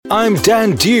I'm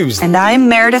Dan Dews. And I'm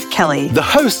Meredith Kelly, the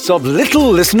hosts of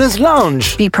Little Listeners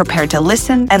Lounge. Be prepared to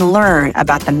listen and learn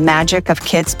about the magic of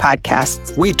kids'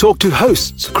 podcasts. We talk to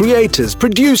hosts, creators,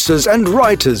 producers, and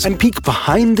writers and peek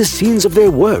behind the scenes of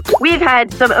their work. We've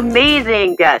had some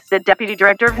amazing guests. The Deputy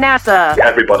Director of NASA.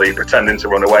 Everybody pretending to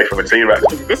run away from a T-Rex.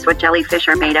 Is this what jellyfish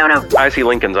are made out of? I see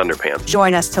Lincoln's underpants.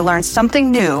 Join us to learn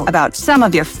something new about some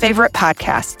of your favorite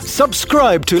podcasts.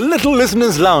 Subscribe to Little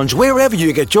Listeners Lounge wherever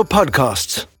you get your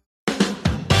podcasts.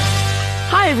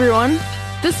 Hi everyone!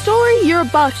 The story you're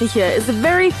about to hear is a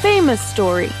very famous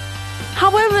story.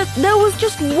 However, there was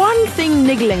just one thing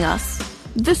niggling us.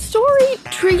 The story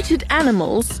treated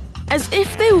animals as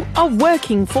if they are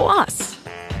working for us.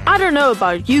 I don't know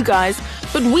about you guys,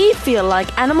 but we feel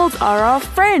like animals are our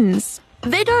friends.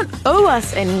 They don't owe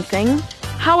us anything.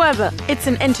 However, it's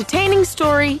an entertaining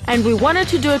story and we wanted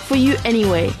to do it for you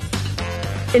anyway.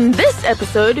 In this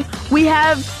episode, we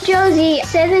have Josie,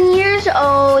 7 years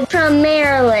old, from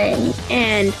Maryland.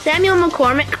 And Samuel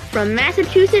McCormick from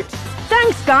Massachusetts.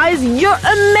 Thanks, guys. You're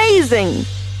amazing.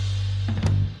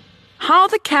 How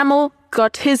the camel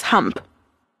got his hump.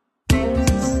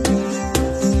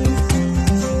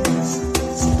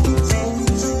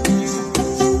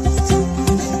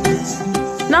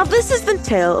 Now this is the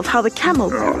tale of how the camel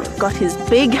got his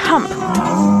big hump.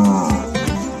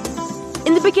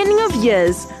 In the beginning of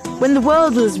years, when the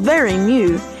world was very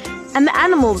new, and the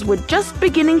animals were just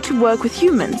beginning to work with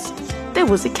humans, there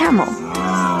was a camel.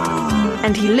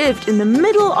 And he lived in the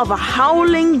middle of a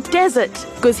howling desert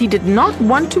because he did not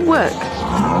want to work.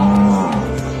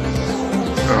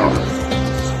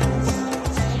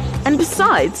 And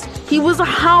besides, he was a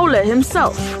howler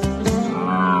himself.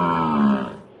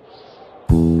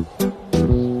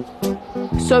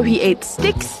 So he ate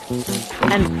sticks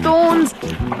and thorns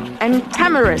and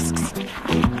tamarisks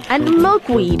and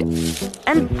milkweed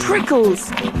and prickles.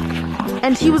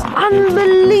 And he was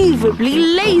unbelievably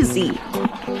lazy.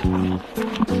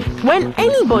 When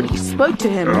anybody spoke to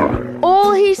him,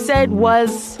 all he said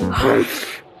was,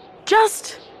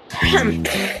 just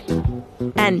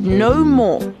and no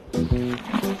more.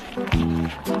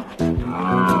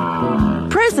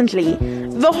 Presently,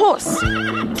 the horse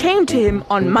came to him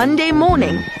on Monday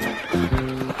morning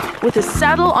with a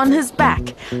saddle on his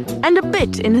back and a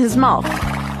bit in his mouth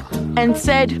and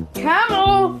said,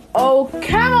 Camel, oh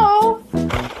camel,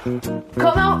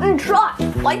 come out and trot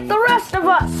like the rest of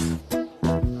us.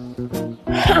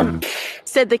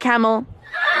 Said the camel.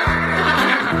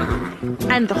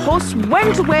 And the horse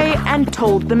went away and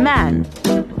told the man.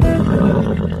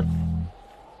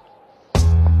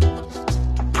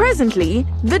 Presently,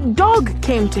 the dog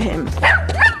came to him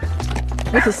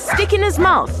with a stick in his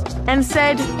mouth and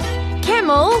said,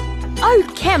 Camel, oh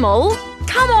camel,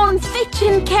 come on, fetch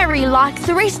and carry like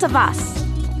the rest of us.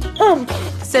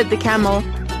 Said the camel,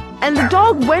 and the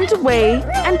dog went away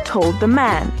and told the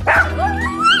man.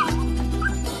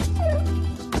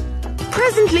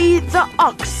 Presently, the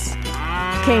ox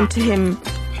came to him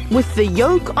with the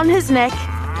yoke on his neck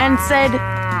and said,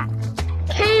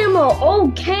 Camel,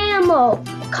 oh camel,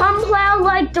 come plow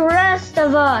like the rest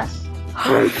of us.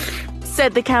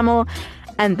 Said the camel,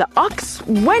 and the ox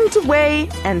went away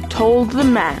and told the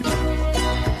man.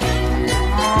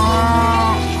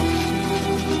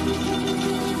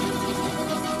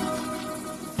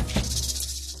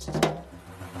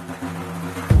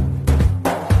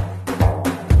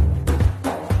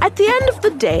 At the end of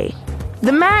the day,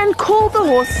 the man called the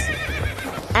horse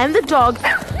and the dog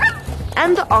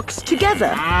and the ox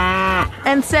together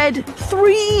and said,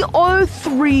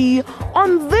 303,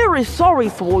 I'm very sorry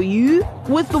for you,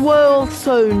 with the world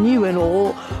so new and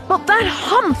all, but that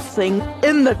hump thing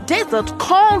in the desert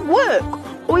can't work.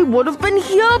 We would have been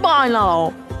here by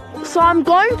now. So I'm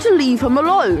going to leave him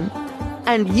alone,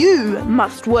 and you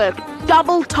must work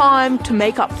double time to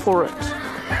make up for it.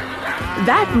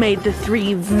 That made the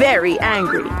three very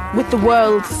angry, with the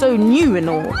world so new and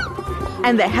all,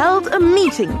 and they held a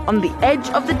meeting on the edge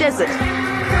of the desert.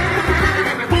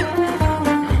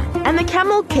 And the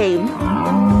camel came,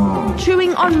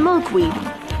 chewing on milkweed,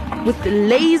 with the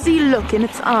lazy look in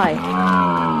its eye,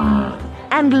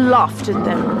 and laughed at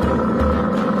them.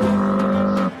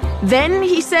 Then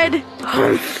he said,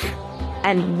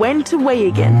 and went away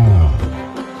again.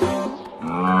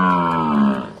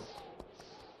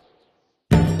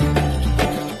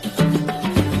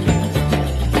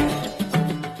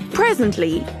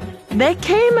 Presently, there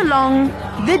came along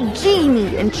the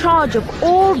genie in charge of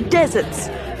all deserts,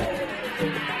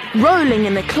 rolling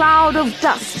in a cloud of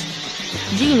dust.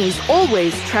 Genies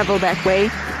always travel that way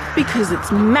because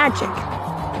it's magic.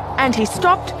 And he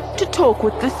stopped to talk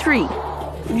with the three.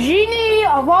 Genie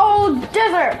of all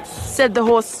deserts, said the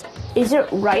horse. is it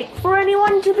right for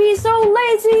anyone to be so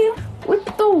lazy with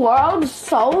the world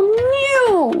so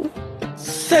new?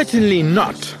 Certainly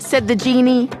not, said the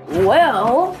genie.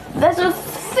 Well, there's a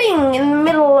thing in the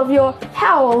middle of your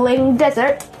howling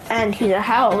desert, and he's a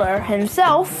howler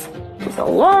himself, with a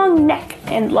long neck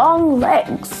and long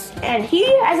legs. And he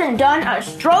hasn't done a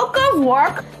stroke of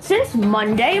work since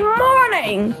Monday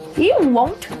morning. He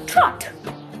won't trot.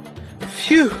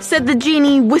 Phew, Said the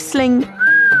genie, whistling.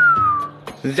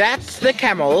 that's the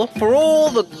camel for all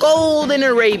the gold in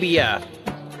Arabia.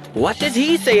 What does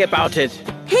he say about it?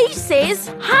 He says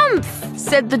humph,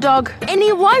 said the dog, and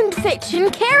he won't fetch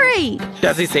and carry,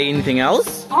 Does he say anything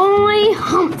else? Only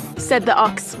humph, said the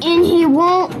ox. and he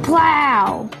won't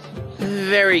plow.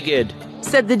 Very good.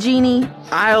 Said the genie.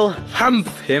 I'll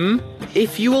humph him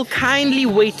if you will kindly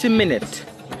wait a minute.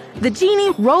 The genie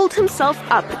rolled himself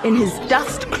up in his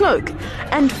dust cloak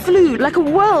and flew like a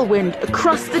whirlwind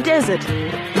across the desert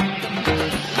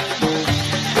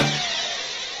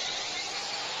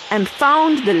and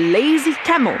found the lazy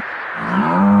camel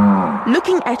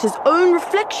looking at his own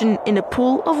reflection in a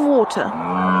pool of water.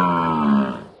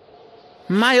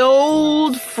 My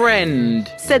old friend,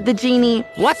 Said the genie.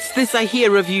 what's this I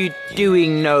hear of you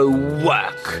doing no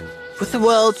work? With the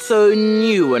world so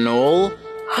new and all.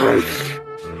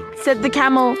 Said the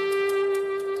camel.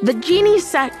 The genie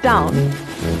sat down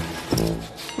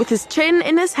with his chin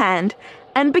in his hand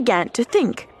and began to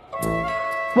think,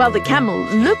 while the camel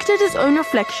looked at his own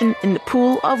reflection in the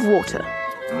pool of water.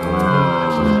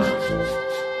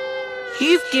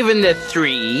 You've given the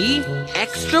 3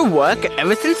 extra work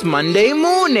ever since Monday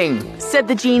morning, Said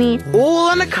the genie. all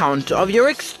on account of your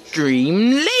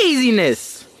extreme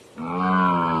laziness.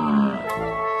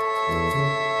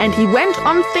 And he went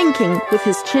on thinking with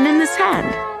his chin in his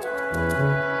hand.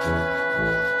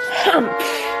 Humph,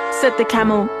 said the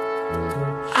camel.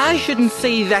 I shouldn't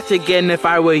say that again if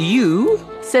I were you.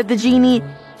 Said the genie.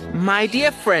 My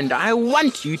dear friend, I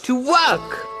want you to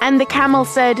work. And the camel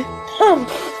said,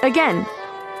 humph, again.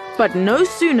 But no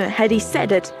sooner had he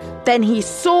said it than he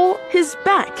saw his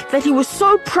back that he was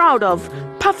so proud of,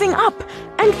 puffing up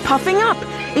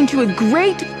into a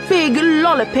great big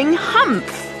lolloping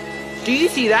humph. Do you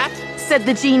see that? Said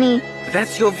the genie.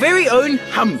 That's your very own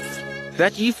humph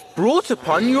that you've brought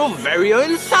upon your very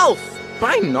own self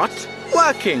by not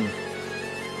working.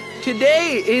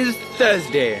 Today is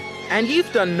Thursday, and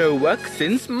you've done no work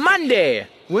since Monday,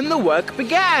 when the work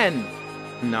began.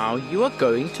 Now you are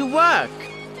going to work.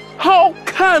 How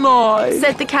can I?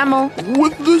 Said the camel.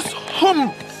 With this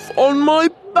humph on my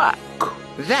back.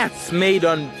 That's made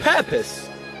on purpose.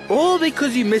 All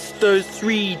because you missed those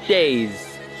 3 days.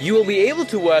 You will be able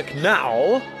to work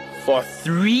now for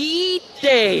 3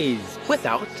 days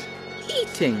without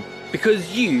eating,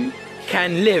 because you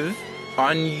can live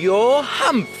on your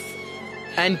humph.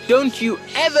 And don't you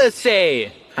ever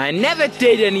say, I never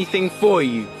did anything for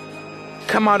you.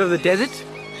 Come out of the desert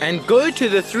and go to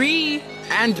the 3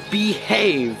 and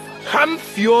behave.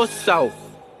 Humph yourself.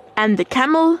 And the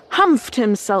camel humphed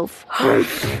himself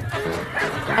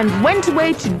and went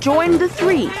away to join the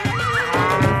 3.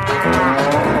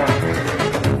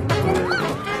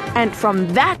 And from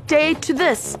that day to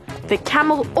this, the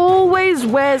camel always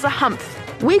wears a humph.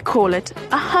 We call it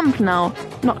a hump now,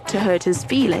 not to hurt his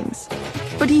feelings.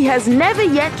 But he has never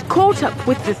yet caught up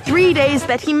with the 3 days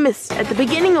that he missed at the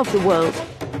beginning of the world,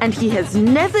 and he has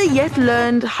never yet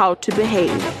learned how to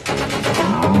behave.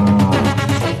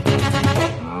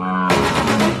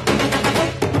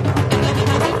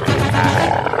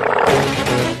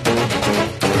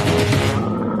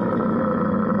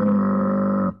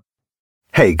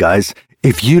 Hey guys,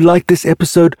 if you like this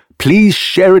episode, please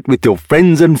share it with your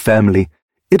friends and family.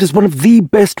 It is one of the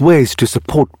best ways to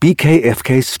support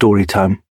BKFK Storytime.